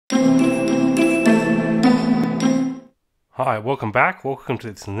Hi, welcome back. Welcome to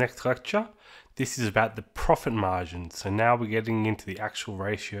this next lecture. This is about the profit margin. So now we're getting into the actual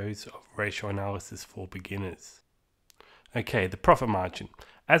ratios of ratio analysis for beginners. Okay, the profit margin.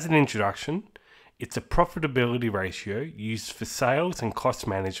 As an introduction, it's a profitability ratio used for sales and cost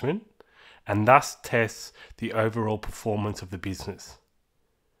management and thus tests the overall performance of the business.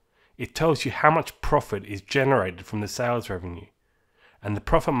 It tells you how much profit is generated from the sales revenue, and the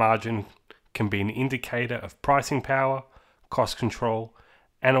profit margin can be an indicator of pricing power, cost control,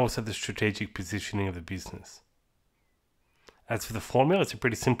 and also the strategic positioning of the business. As for the formula, it's a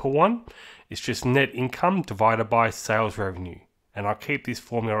pretty simple one. It's just net income divided by sales revenue. And I'll keep this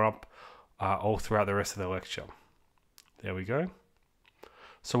formula up all throughout the rest of the lecture. There we go.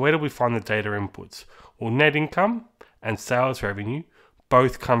 So where do we find the data inputs? Well, net income and sales revenue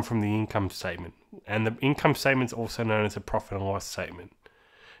both come from the income statement. And the income statement is also known as a profit and loss statement.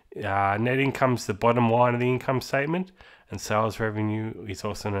 Net income is the bottom line of the income statement, and sales revenue is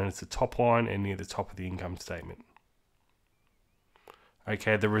also known as the top line and near the top of the income statement.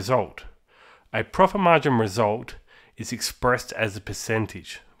 Okay, the result. A profit margin result is expressed as a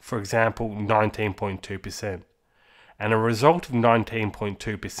percentage, for example, 19.2%. And a result of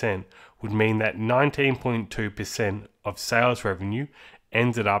 19.2% would mean that 19.2% of sales revenue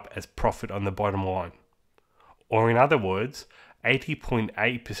ended up as profit on the bottom line. Or in other words,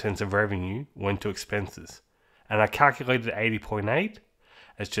 80.8% of revenue went to expenses. And I calculated 80.8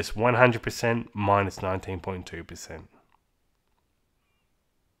 as just 100% minus 19.2%.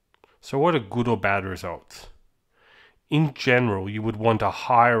 So what are good or bad results? In general, you would want a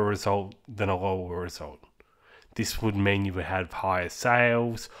higher result than a lower result. This would mean you would have higher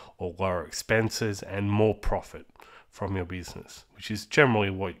sales or lower expenses and more profit from your business, which is generally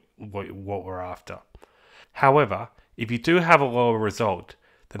what we're after. However, if you do have a lower result,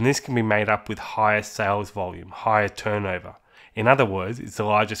 then this can be made up with higher sales volume, higher turnover. In other words, it's a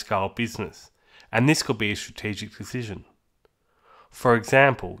larger scale business, and this could be a strategic decision. For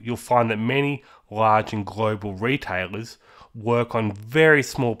example, you'll find that many large and global retailers work on very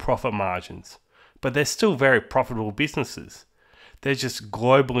small profit margins, but they're still very profitable businesses. They're just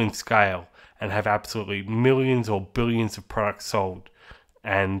global in scale and have absolutely millions or billions of products sold,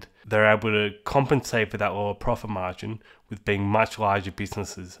 and they're able to compensate for that lower profit margin with being much larger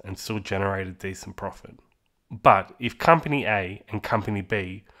businesses and still generate a decent profit. But if Company A and Company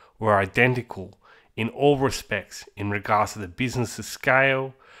B were identical in all respects in regards to the business's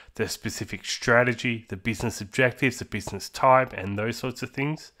scale, the specific strategy, the business objectives, the business type, and those sorts of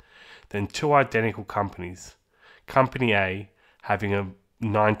things, then two identical companies, Company A having a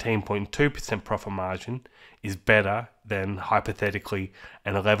 19.2% profit margin is better than, hypothetically,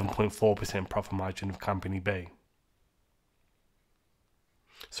 an 11.4% profit margin of Company B.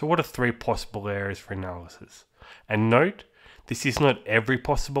 So what are three possible areas for analysis? And note, this is not every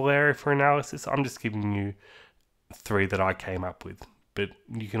possible area for analysis. I'm just giving you three that I came up with, but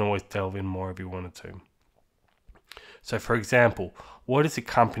you can always delve in more if you wanted to. So for example, what is a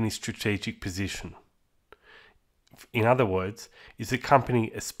company's strategic position? In other words, is the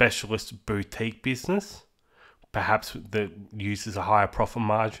company a specialist boutique business, perhaps that uses a higher profit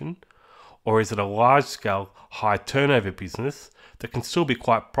margin? Or is it a large-scale, high turnover business that can still be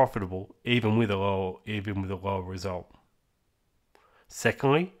quite profitable even with a lower result?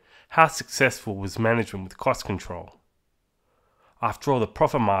 Secondly, how successful was management with cost control? After all, the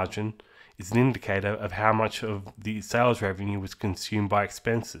profit margin is an indicator of how much of the sales revenue was consumed by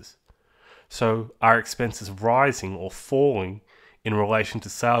expenses. So are expenses rising or falling in relation to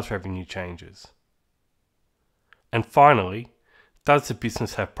sales revenue changes? And finally, does the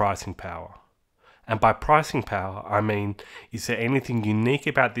business have pricing power? And by pricing power, I mean, is there anything unique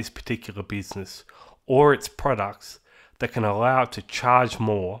about this particular business or its products that can allow it to charge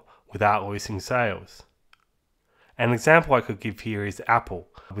more without losing sales? An example I could give here is Apple.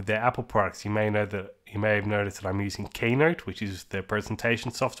 With their Apple products, you may have noticed that I'm using Keynote, which is their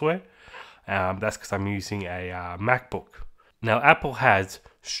presentation software. That's because I'm using a MacBook. Now, Apple has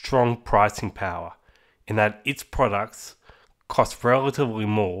strong pricing power in that its products cost relatively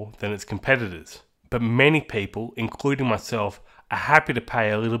more than its competitors. But many people, including myself, are happy to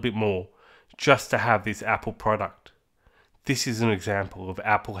pay a little bit more just to have this Apple product. This is an example of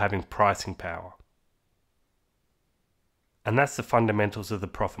Apple having pricing power. And that's the fundamentals of the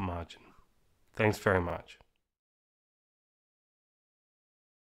profit margin. Thanks very much.